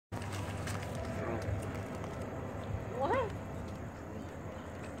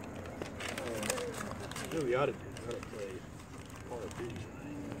know we ought to play Call of Duty tonight.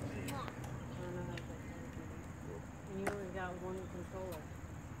 I don't know how to play Call of Duty. And you only got one controller.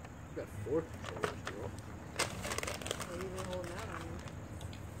 You got 4 controllers, girl. So you've been holding out on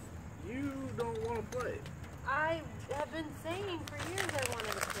me. You don't want to play. I have been saying for years I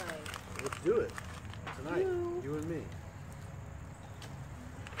wanted to play. Let's do it. Tonight. You and me.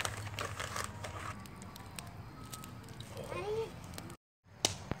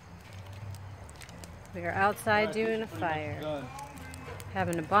 We are outside doing a fire.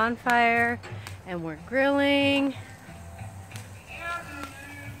 Having a bonfire and we're grilling.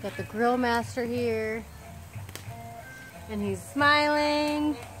 Got the grill master here. And he's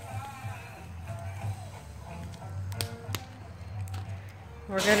smiling.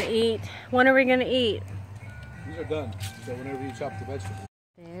 We're gonna eat. When are we gonna eat? These are done. So whenever you chop the vegetables.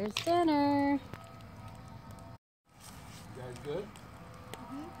 There's dinner. You guys good?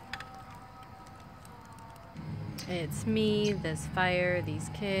 It's me, this fire, these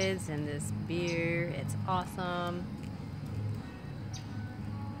kids, and this beer. It's awesome.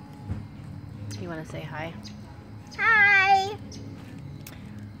 You want to say hi? Hi!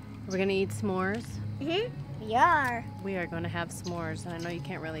 We're gonna eat s'mores. We are. We are going to have s'mores, and I know you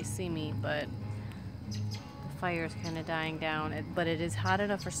can't really see me, but the fire is kind of dying down. But it is hot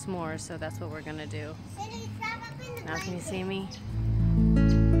enough for s'mores, so that's what we're gonna do. Now can you see me?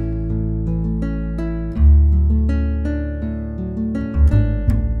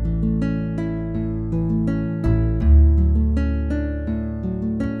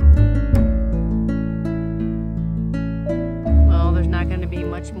 Well, there's not going to be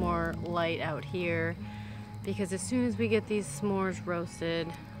much more light out here, because as soon as we get these s'mores roasted,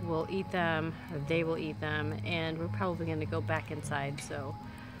 we'll eat them, or they will eat them, and we're probably going to go back inside, so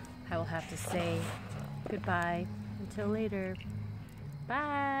I will have to say goodbye until later.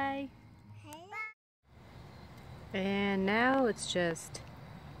 Bye! And now it's just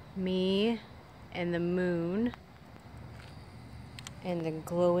me and the moon and the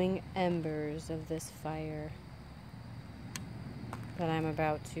glowing embers of this fire that I'm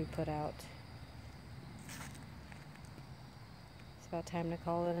about to put out. It's about time to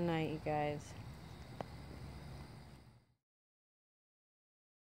call it a night, you guys.